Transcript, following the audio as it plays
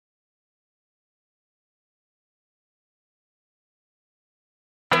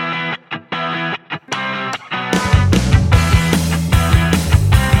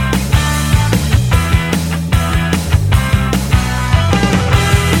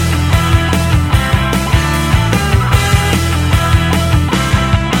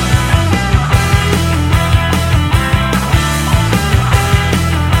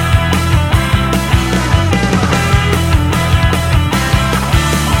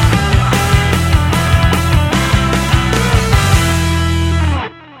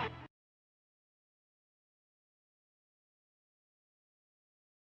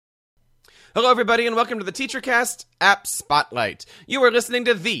Hello, everybody, and welcome to the TeacherCast App Spotlight. You are listening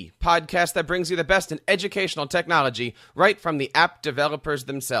to the podcast that brings you the best in educational technology right from the app developers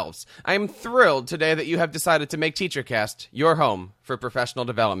themselves. I am thrilled today that you have decided to make TeacherCast your home for professional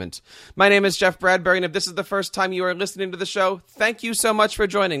development. My name is Jeff Bradbury, and if this is the first time you are listening to the show, thank you so much for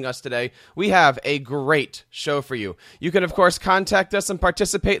joining us today. We have a great show for you. You can, of course, contact us and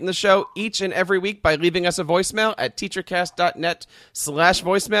participate in the show each and every week by leaving us a voicemail at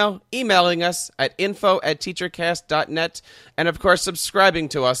teachercast.net/voicemail, emailing us at info@teachercast.net, and of course subscribing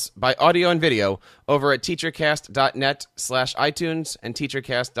to us by audio and video over at teachercast.net/iTunes and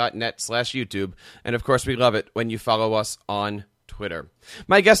teachercast.net/YouTube. And of course we love it when you follow us on Twitter.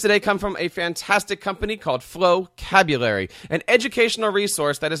 My guests today come from a fantastic company called Flocabulary, an educational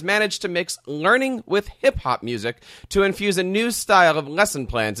resource that has managed to mix learning with hip-hop music to infuse a new style of lesson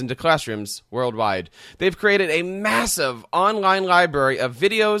plans into classrooms worldwide. They've created a massive online library of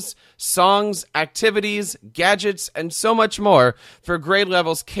videos, songs, activities, gadgets, and so much more for grade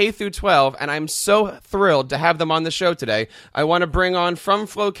levels K through 12, and I'm so thrilled to have them on the show today. I want to bring on from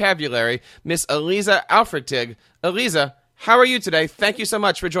Flocabulary, Miss Eliza Aufrichtig. Eliza, how are you today? Thank you so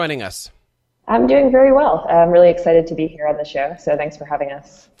much for joining us. I'm doing very well. I'm really excited to be here on the show, so thanks for having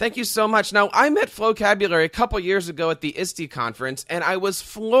us. Thank you so much. Now, I met Flocabulary a couple years ago at the ISTE conference, and I was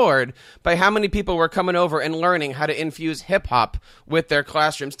floored by how many people were coming over and learning how to infuse hip-hop with their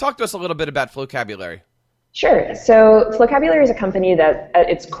classrooms. Talk to us a little bit about Flocabulary. Sure. So Flocabulary is a company that at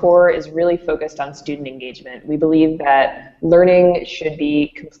its core is really focused on student engagement. We believe that learning should be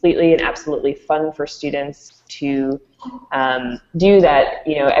completely and absolutely fun for students to do that.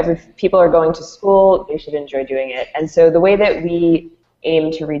 You know, people are going to school, they should enjoy doing it. And so the way that we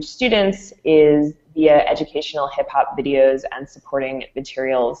aim to reach students is via educational hip-hop videos and supporting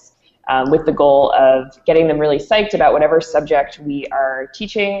materials, with the goal of getting them really psyched about whatever subject we are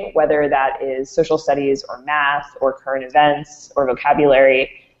teaching, whether that is social studies or math or current events or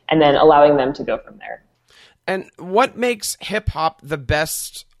vocabulary, and then allowing them to go from there. And what makes hip-hop the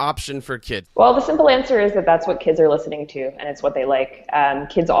best option for kids? Well, the simple answer is that that's what kids are listening to, and it's what they like.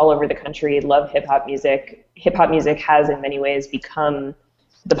 Kids all over the country love hip-hop music. Hip-hop music has, in many ways, become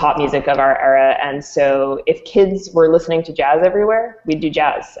the pop music of our era, and so if kids were listening to jazz everywhere, we'd do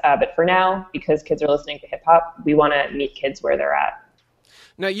jazz. But for now, because kids are listening to hip-hop, we want to meet kids where they're at.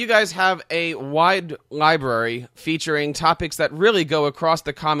 Now, you guys have a wide library featuring topics that really go across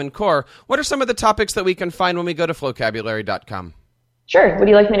the Common Core. What are some of the topics that we can find when we go to flocabulary.com? Sure. Would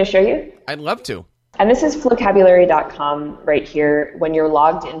you like me to show you? I'd love to. And this is flocabulary.com right here. When you're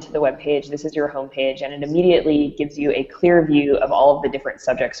logged into the webpage, this is your homepage, and it immediately gives you a clear view of all of the different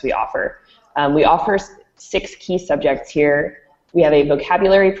subjects we offer. We offer 6 key subjects here. We have a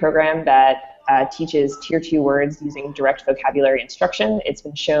vocabulary program that teaches Tier 2 words using direct vocabulary instruction. It's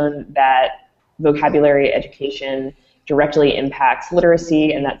been shown that vocabulary education directly impacts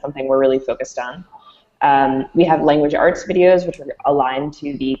literacy, and that's something we're really focused on. We have language arts videos, which are aligned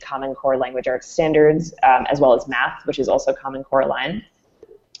to the Common Core language arts standards, as well as math, which is also Common Core aligned.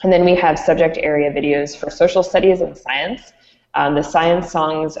 And then we have subject area videos for social studies and science. The science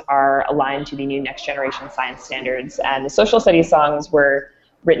songs are aligned to the new Next Generation Science Standards, and the social studies songs were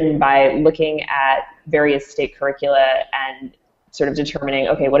written by looking at various state curricula and sort of determining,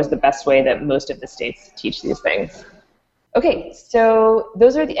 okay, what is the best way that most of the states teach these things? Okay, so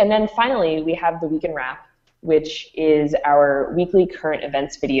those are and then finally we have the Week in Wrap, which is our weekly current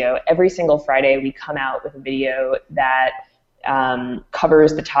events video. Every single Friday we come out with a video that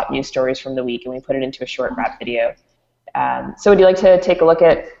covers the top news stories from the week, and we put it into a short wrap video. So would you like to take a look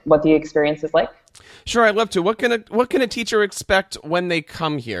at what the experience is like? Sure, I'd love to. What can a teacher expect when they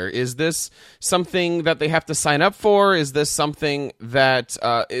come here? Is this something that they have to sign up for? Is this something that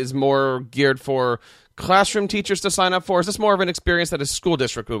is more geared for classroom teachers to sign up for? Is this more of an experience that a school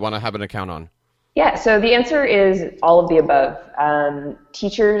district would want to have an account on? Yeah, so the answer is all of the above.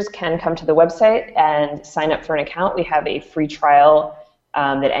 Teachers can come to the website and sign up for an account. We have a free trial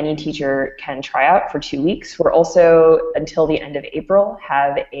that any teacher can try out for 2 weeks. We're also, until the end of April,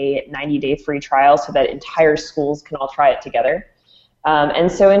 have a 90-day free trial so that entire schools can all try it together. And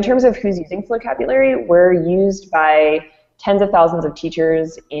so in terms of who's using Flocabulary, we're used by tens of thousands of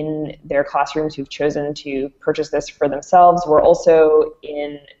teachers in their classrooms who've chosen to purchase this for themselves. We're also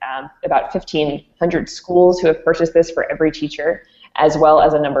in about 1,500 schools who have purchased this for every teacher, as well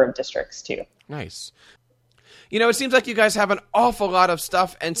as a number of districts too. Nice. You know, it seems like you guys have an awful lot of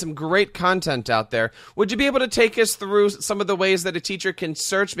stuff and some great content out there. Would you be able to take us through some of the ways that a teacher can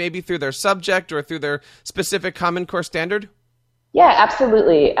search, maybe through their subject or through their specific Common Core standard? Yeah,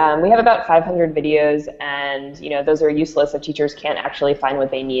 absolutely. We have about 500 videos, and those are useless if teachers can't actually find what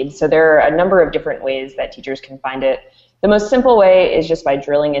they need. So there are a number of different ways that teachers can find it. The most simple way is just by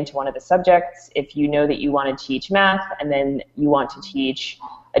drilling into one of the subjects. If you know that you want to teach math and then you want to teach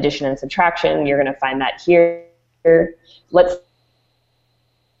addition and subtraction, you're going to find that here. Let's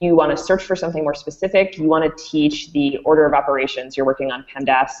you want to search for something more specific. You want to teach the order of operations. You're working on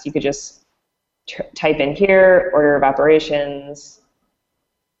PEMDAS. You could just type in here, order of operations,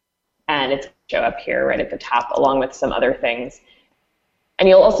 and it's show up here right at the top along with some other things. And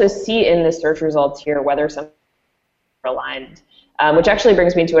you'll also see in the search results here whether some are aligned, which actually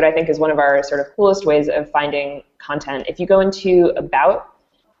brings me to what I think is one of our sort of coolest ways of finding content. If you go into About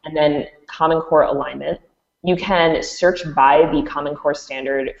and then Common Core alignment, you can search by the Common Core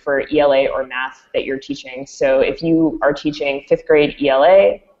standard for ELA or math that you're teaching. So if you are teaching 5th grade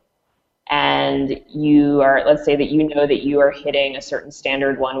ELA, and you are, let's say that you know that you are hitting a certain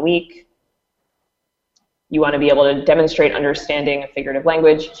standard 1 week, you want to be able to demonstrate understanding of figurative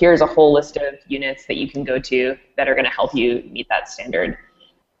language, here's a whole list of units that you can go to that are going to help you meet that standard.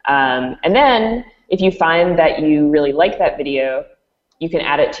 And then if you find that you really like that video, you can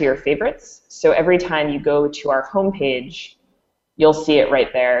add it to your favorites. So every time you go to our homepage, you'll see it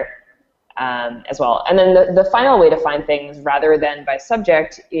right there. As well. And then the final way to find things rather than by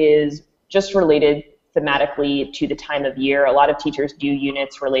subject is just related thematically to the time of year. A lot of teachers do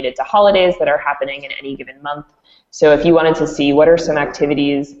units related to holidays that are happening in any given month. So if you wanted to see what are some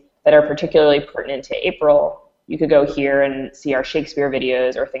activities that are particularly pertinent to April, you could go here and see our Shakespeare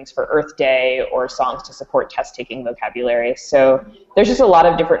videos or things for Earth Day or songs to support test-taking vocabulary. So there's just a lot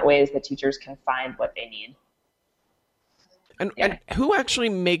of different ways that teachers can find what they need. And who actually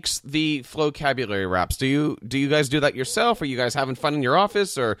makes the Flowcabulary wraps? Do you guys do that yourself? Are you guys having fun in your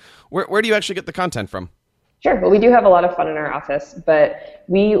office? Or where do you actually get the content from? Sure. Well, we do have a lot of fun in our office, but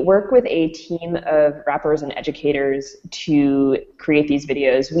we work with a team of rappers and educators to create these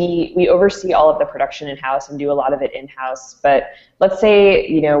videos. We oversee all of the production in-house and do a lot of it in-house. But let's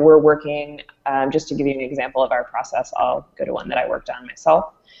say we're working, just to give you an example of our process, I'll go to one that I worked on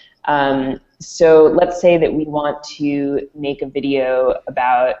myself. So let's say that we want to make a video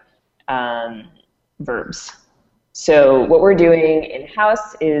about verbs. So what we're doing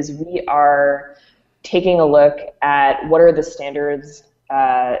in-house is we are taking a look at what are the standards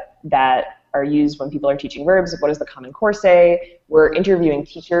that are used when people are teaching verbs. What does the Common Core say? We're interviewing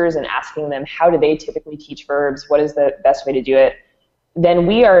teachers and asking them how do they typically teach verbs? What is the best way to do it? Then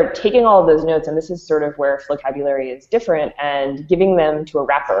we are taking all of those notes, and this is sort of where Flowcabulary is different, and giving them to a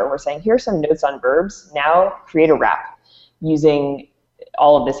rapper. We're saying, here's some notes on verbs. Now create a rap using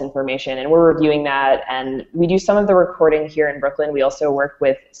all of this information. And we're reviewing that, and we do some of the recording here in Brooklyn. We also work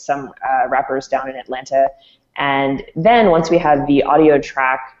with some rappers down in Atlanta. And then once we have the audio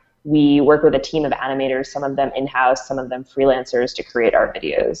track, we work with a team of animators, some of them in-house, some of them freelancers, to create our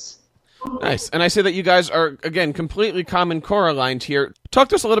videos. Nice. And I see that you guys are, again, completely Common Core aligned here. Talk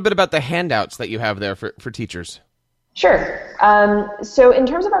to us a little bit about the handouts that you have there for teachers. Sure. So in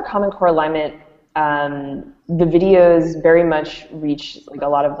terms of our Common Core alignment, the videos very much reach a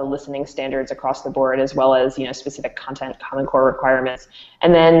lot of the listening standards across the board, as well as specific content Common Core requirements.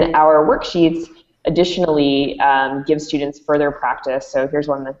 And then our worksheets additionally give students further practice. So here's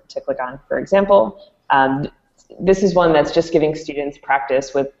one to click on, for example. This is one that's just giving students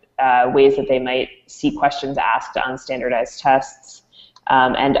practice with ways that they might see questions asked on standardized tests,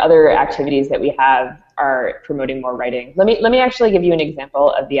 and other activities that we have are promoting more writing. Let me actually give you an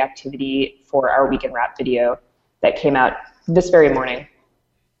example of the activity for our Week in Rap video that came out this very morning.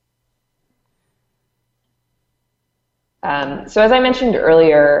 So as I mentioned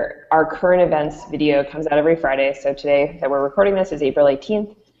earlier, our current events video comes out every Friday. So today that we're recording this is April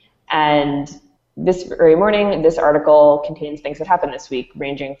 18th, and this very morning, this article contains things that happened this week,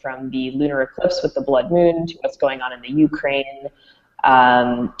 ranging from the lunar eclipse with the blood moon to what's going on in the Ukraine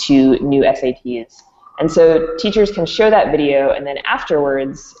to new SATs. And so teachers can show that video, and then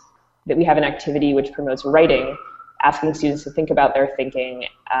afterwards that we have an activity which promotes writing, asking students to think about their thinking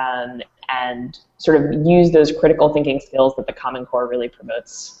and sort of use those critical thinking skills that the Common Core really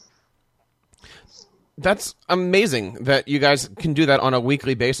promotes. That's amazing that you guys can do that on a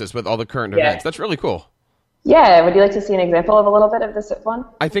weekly basis with all the current events. That's really cool. Yeah, would you like to see an example of a little bit of this one?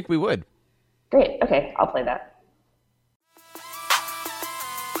 I think we would. Great, okay, I'll play that.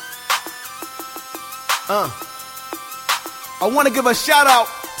 I want to give a shout out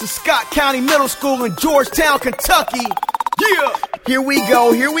to Scott County Middle School in Georgetown, Kentucky. Yeah! Here we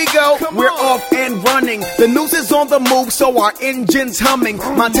go, we're off and running. The news is on the move, so our engine's humming.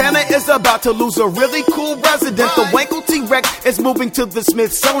 Montana is about to lose a really cool resident. The Wankel T-Rex is moving to the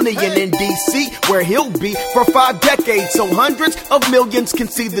Smithsonian in D.C., where he'll be for 5 decades, so hundreds of millions can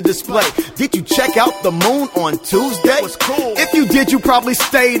see the display. Did you check out the moon on Tuesday? It was cool. If you did, you probably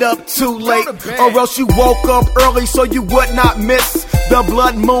stayed up too late, or else you woke up early so you would not miss the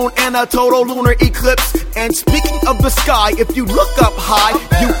blood moon and a total lunar eclipse. And speaking of the sky, if you look up high,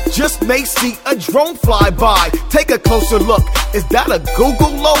 you just may see a drone fly by. Take a closer look. Is that a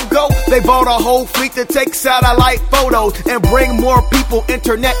Google logo? They bought a whole fleet to take satellite photos and bring more people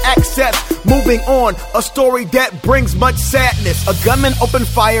internet access. Moving on, a story that brings much sadness. A gunman opened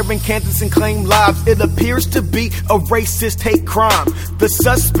fire in Kansas and claimed lives. It appears to be a racist hate crime. The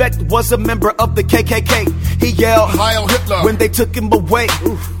suspect was a member of the KKK. He yelled Heil Hitler when they took him away.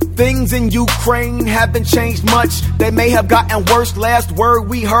 Things in Ukraine haven't changed much. They may have gotten worse. Last word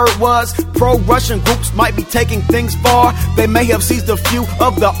we heard was pro-Russian groups might be taking things far. They may have seized a few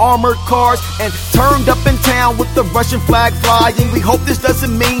of the armored cars and turned up in town with the Russian flag flying. We hope this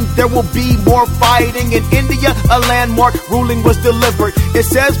doesn't mean there will be more fighting. In India, a landmark ruling was delivered. It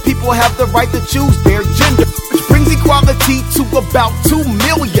says people have the right to choose their gender, which brings equality to about 2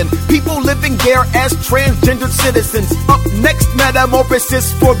 million people living there as transgendered citizens. Up next,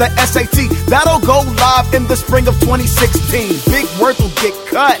 metamorphosis for the SAT. That'll go live in the spring of 2016. Big words will get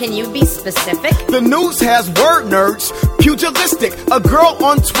cut. Can you be specific? The news has word nerds. Pugilistic. A girl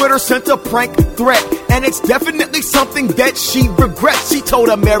on Twitter sent a prank threat, and it's definitely something that she regrets. She told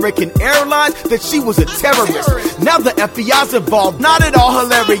American Airlines that she was a terrorist. Now the FBI's involved. Not at all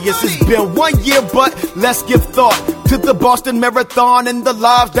hilarious. It's been 1 year, but let's give thought to the Boston Marathon and the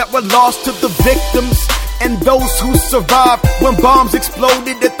lives that were lost, to the victims and those who survived when bombs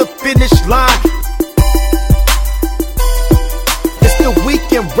exploded at the finish line. It's the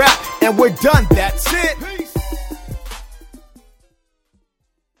Weekend Wrap, and we're done. That's it.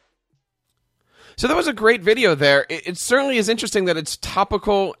 So that was a great video there. It certainly is interesting that it's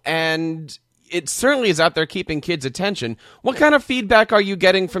topical, and it certainly is out there keeping kids' attention. What kind of feedback are you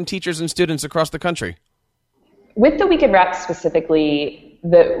getting from teachers and students across the country? With the Weekend Wrap specifically,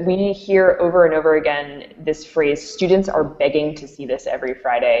 we hear over and over again this phrase, students are begging to see this every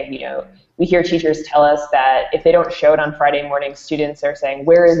Friday. You know, we hear teachers tell us that if they don't show it on Friday morning, students are saying,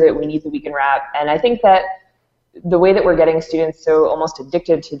 where is it? We need the Weekend Wrap. And I think that the way that we're getting students so almost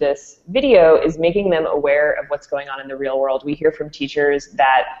addicted to this video is making them aware of what's going on in the real world. We hear from teachers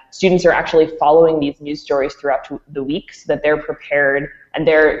that students are actually following these news stories throughout the week so that they're prepared and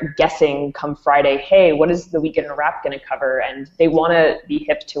they're guessing come Friday, hey, what is the Weekend Wrap going to cover? And they want to be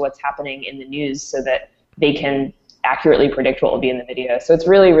hip to what's happening in the news so that they can accurately predict what will be in the video. So it's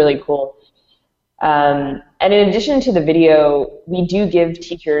really, really cool. And in addition to the video, we do give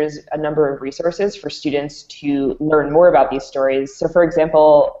teachers a number of resources for students to learn more about these stories. So for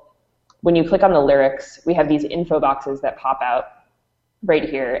example, when you click on the lyrics, we have these info boxes that pop out right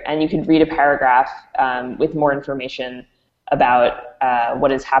here, and you can read a paragraph with more information about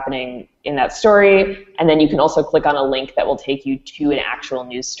what is happening in that story, and then you can also click on a link that will take you to an actual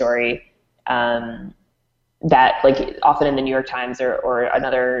news story that, like, often in the New York Times or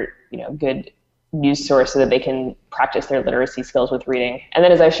another, good news source, so that they can practice their literacy skills with reading. And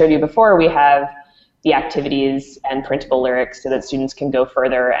then, as I showed you before, we have the activities and printable lyrics so that students can go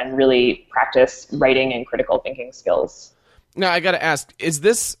further and really practice writing and critical thinking skills. Now, I got to ask, is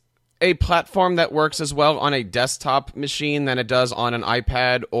this a platform that works as well on a desktop machine than it does on an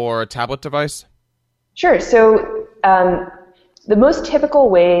iPad or a tablet device? Sure. So the most typical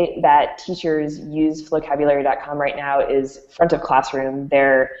way that teachers use Flowcabulary.com right now is front of classroom.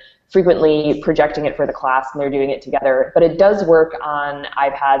 They're frequently projecting it for the class, and they're doing it together. But it does work on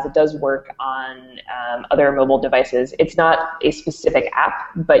iPads. It does work on other mobile devices. It's not a specific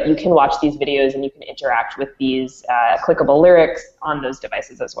app, but you can watch these videos and you can interact with these clickable lyrics on those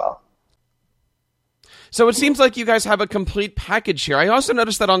devices as well. So it seems like you guys have a complete package here. I also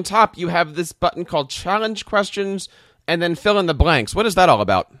noticed that on top you have this button called Challenge Questions and then Fill in the Blanks. What is that all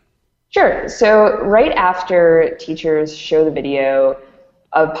about? Sure. So right after teachers show the video,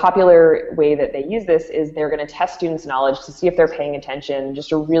 a popular way that they use this is they're going to test students' knowledge to see if they're paying attention,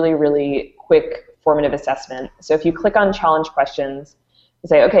 just a really, really quick formative assessment. So if you click on Challenge Questions, you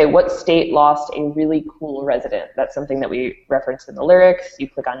say, okay, what state lost a really cool resident? That's something that we referenced in the lyrics. You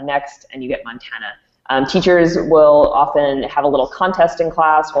click on Next, and you get Montana. Teachers will often have a little contest in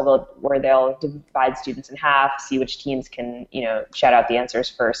class where they'll divide students in half, see which teams can shout out the answers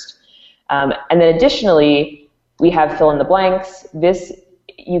first. And then additionally, we have Fill in the Blanks. This,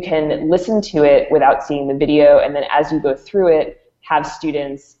 you can listen to it without seeing the video, and then as you go through it, have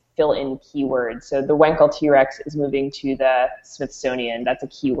students fill in keywords. So the Wankel T-Rex is moving to the Smithsonian. That's a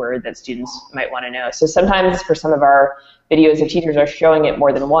keyword that students might want to know. So sometimes for some of our videos, if teachers are showing it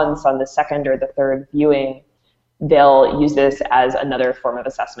more than once on the second or the third viewing, they'll use this as another form of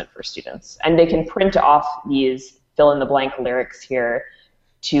assessment for students. And they can print off these fill-in-the-blank lyrics here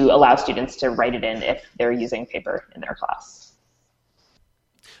to allow students to write it in if they're using paper in their class.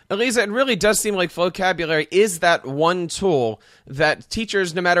 Eliza, it really does seem like Flocabulary is that one tool that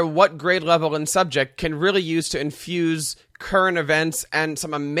teachers, no matter what grade level and subject, can really use to infuse current events and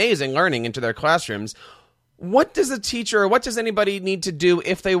some amazing learning into their classrooms. What does a teacher or what does anybody need to do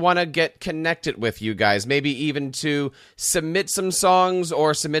if they want to get connected with you guys? Maybe even to submit some songs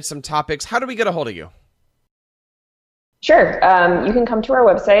or submit some topics. How do we get a hold of you? Sure. You can come to our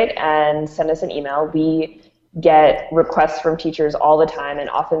website and send us an email. We get requests from teachers all the time and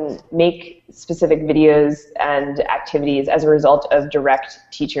often make specific videos and activities as a result of direct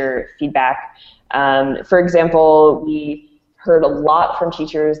teacher feedback. For example, we heard a lot from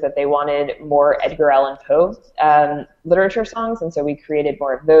teachers that they wanted more Edgar Allan Poe literature songs, and so we created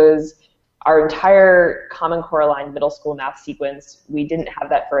more of those. Our entire Common Core Aligned middle school math sequence, we didn't have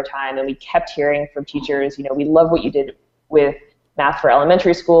that for a time, and we kept hearing from teachers, we love what you did with math for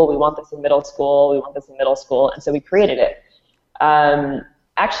elementary school, we want this in middle school, we want this in middle school, and so we created it.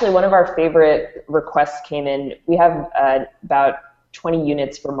 Actually, one of our favorite requests came in. We have about 20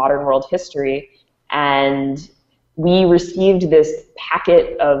 units for modern world history, and we received this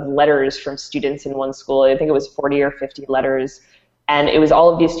packet of letters from students in one school. I think it was 40 or 50 letters. And it was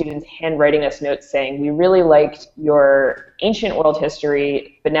all of these students handwriting us notes saying, we really liked your ancient world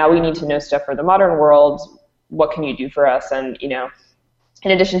history, but now we need to know stuff for the modern world. What can you do for us? And,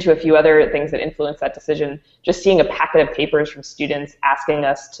 in addition to a few other things that influenced that decision, just seeing a packet of papers from students asking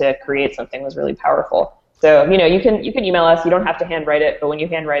us to create something was really powerful. So, you can email us. You don't have to handwrite it, but when you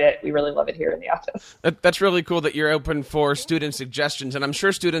handwrite it, we really love it here in the office. That's really cool that you're open for student suggestions, and I'm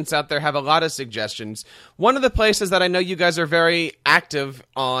sure students out there have a lot of suggestions. One of the places that I know you guys are very active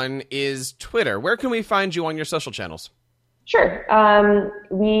on is Twitter. Where can we find you on your social channels? Sure.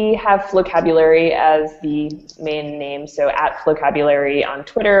 We have Flocabulary as the main name, so at Flocabulary on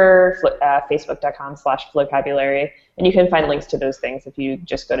Twitter, facebook.com/Flocabulary, and you can find links to those things if you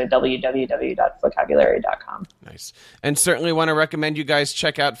just go to www.flocabulary.com. Nice. And certainly want to recommend you guys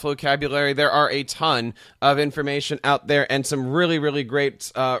check out Flocabulary. There are a ton of information out there and some really, really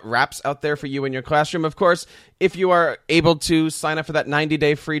great raps out there for you in your classroom. Of course, if you are able to sign up for that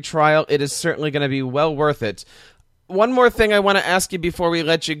 90-day free trial, it is certainly going to be well worth it. One more thing I want to ask you before we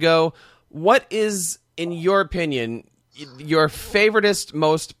let you go. What is, in your opinion, your favoriteest,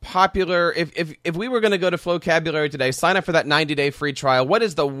 most popular, if we were going to go to Flocabulary today, sign up for that 90-day free trial, what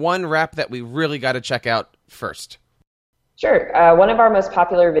is the one rap that we really got to check out first? Sure. One of our most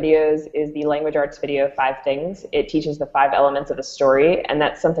popular videos is the language arts video, 5 Things. It teaches the 5 elements of a story, and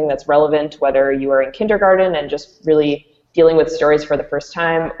that's something that's relevant whether you are in kindergarten and just really dealing with stories for the first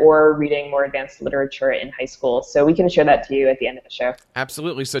time or reading more advanced literature in high school. So we can show that to you at the end of the show.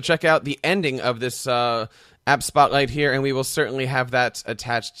 Absolutely. So check out the ending of this app spotlight here, and we will certainly have that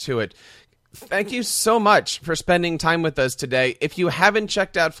attached to it. Thank you so much for spending time with us today. If you haven't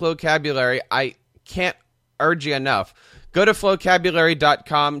checked out Flocabulary, I can't urge you enough. Go to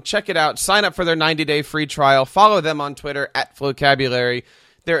Flocabulary.com, check it out, sign up for their 90-day free trial, follow them on Twitter at Flocabulary.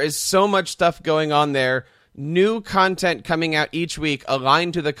 There is so much stuff going on there. New content coming out each week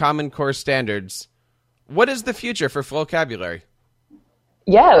aligned to the Common Core standards. What is the future for Flocabulary?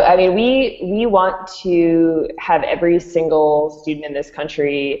 Yeah, I mean, we want to have every single student in this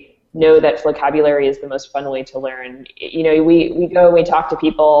country know that Flocabulary is the most fun way to learn. We go and we talk to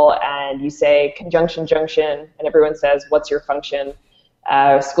people and you say conjunction, junction, and everyone says, what's your function?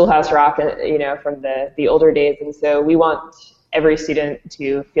 Schoolhouse Rock, from the older days. And so we want every student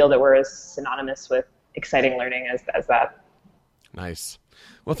to feel that we're as synonymous with exciting learning as that. Nice.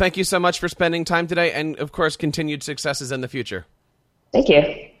 Well, thank you so much for spending time today, and of course, continued successes in the future. Thank you.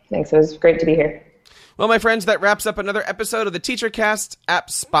 Thanks. It was great to be here. Well, my friends, that wraps up another episode of the TeacherCast App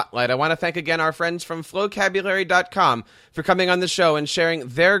Spotlight. I want to thank again our friends from Flocabulary.com for coming on the show and sharing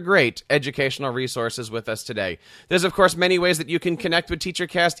their great educational resources with us today. There's, of course, many ways that you can connect with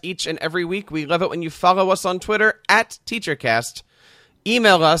TeacherCast each and every week. We love it when you follow us on Twitter at TeacherCast.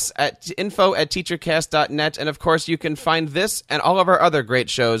 Email us at info@teachercast.net. And of course, you can find this and all of our other great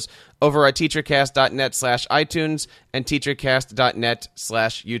shows over at teachercast.net/iTunes and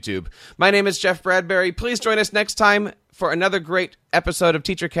teachercast.net/YouTube. My name is Jeff Bradbury. Please join us next time for another great episode of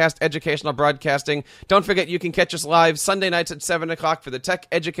TeacherCast Educational Broadcasting. Don't forget, you can catch us live Sunday nights at 7 o'clock for the Tech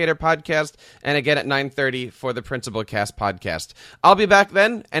Educator Podcast and again at 9:30 for the Principal Cast Podcast. I'll be back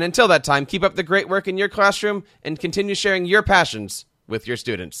then, and until that time, keep up the great work in your classroom and continue sharing your passions with your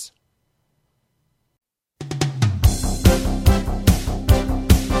students.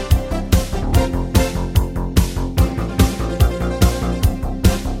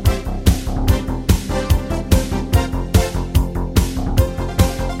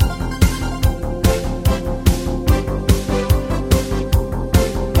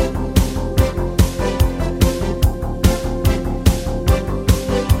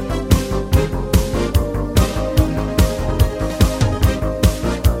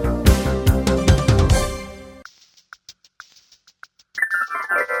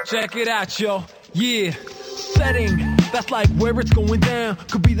 Check it out, yo. Yeah. Setting, that's like where it's going down.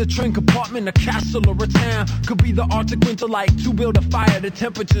 Could be the train compartment, a castle, or a town. Could be the Arctic winter like to build a fire. The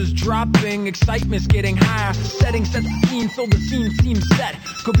temperature's dropping, excitement's getting higher. Setting sets the scene so the scene seems set.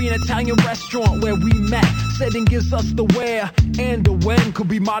 Could be an Italian restaurant where we met. Setting gives us the where and the when. Could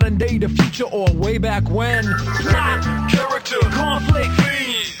be modern day, the future, or way back when. Plot, character, conflict,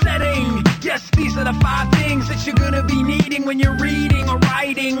 setting. Yes, these are the 5 things that you're gonna be needing when you're reading or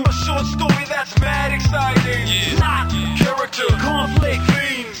writing a short story that's mad exciting. Plot, character, conflict,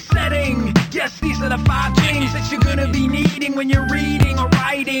 setting. Yes, these are the 5 things that you're gonna be needing when you're reading or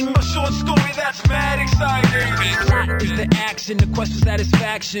writing a short story that's mad exciting. Plot is the action, the question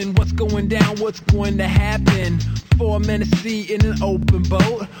satisfaction. What's going down, what's going to happen? 4 men at sea in an open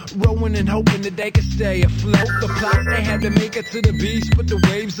boat, rowing and hoping that they can stay afloat. The plot, they had to make it to the beach, but the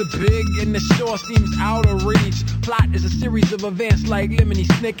waves are big and the shore seems out of reach. Plot is a series of events like Lemony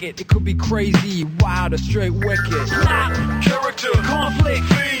Snicket. It could be crazy, wild, or straight wicked. Plot, character, conflict,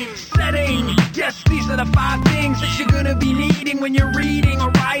 setting. Yes, these are the 5 things that you're gonna be needing when you're reading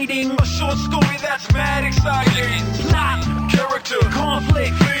or writing a short story that's mad exciting. Plot, character,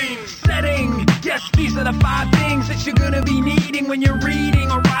 conflict, setting. Yes, these are the 5 things that you're gonna be needing when you're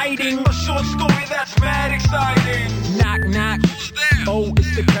reading or writing a short story that's mad exciting. Knock, knock. Oh,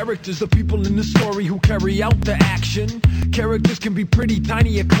 it's the characters, the people in the story who carry out the action. Characters can be pretty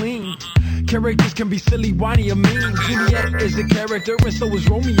tiny or clean. Characters can be silly, whiny, or mean. Juliet is a character and so is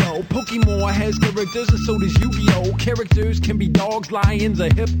Romeo. Pokemon has characters and so does Yu-Gi-Oh! Characters can be dogs, lions,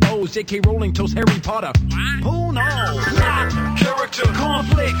 or hippos. J.K. Rowling chose Harry Potter. Who knows? Plot, character,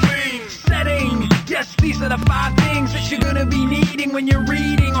 conflict, setting. Yes, these are the 5 things that you're gonna be needing when you're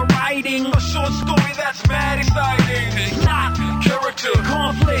reading or writing a short story that's mad exciting. Plot, character,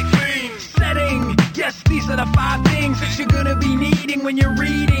 conflict, setting. Yes, these are the 5 things that you're gonna be needing when you're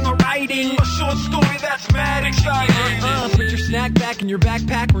reading or writing a short story that's mad exciting. Put your snack back in your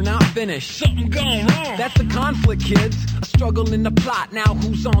backpack, we're not finished. Something gone wrong. That's a conflict, kids. A struggle in the plot, now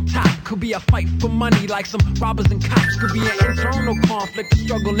who's on top? Could be a fight for money like some robbers and cops. Could be an internal conflict, a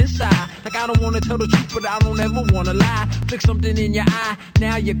struggle inside. Like I don't wanna tell the truth, but I don't ever wanna lie. Flick something in your eye,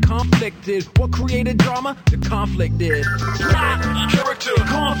 now you're conflicted. What created drama? The conflict did. Plot, character,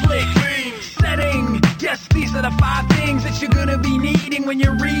 conflict, setting. Yes, these are the 5 things that you're gonna be needing when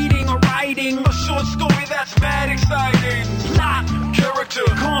you're reading or writing a short story that's mad exciting. Plot, character,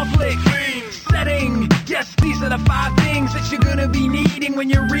 conflict, setting. Yes, these are the 5 things that you're gonna be needing when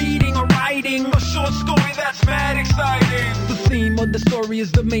you're reading or writing a short story that's mad exciting. The theme of the story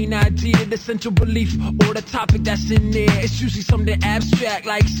is the main idea, the central belief or the topic that's in there. It's usually something abstract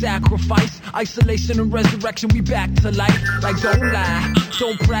like sacrifice, isolation, and resurrection. We back to life like don't lie,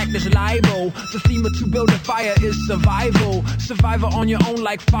 don't practice libel. The theme of To Build a Fire is survival. Survivor on your own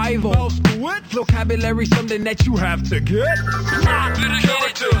like 5-0. Vocabulary, something that you have to get. Plot,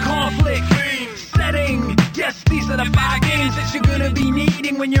 character, conflict, setting. Yes, these are the 5 things that you're gonna be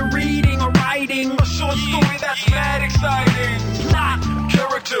needing when you're reading or writing a short story that's mad exciting. Plot,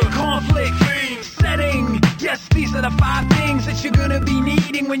 character, conflict, setting. Yes, these are the 5 things that you're gonna be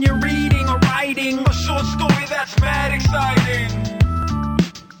needing when you're reading or writing a short story that's mad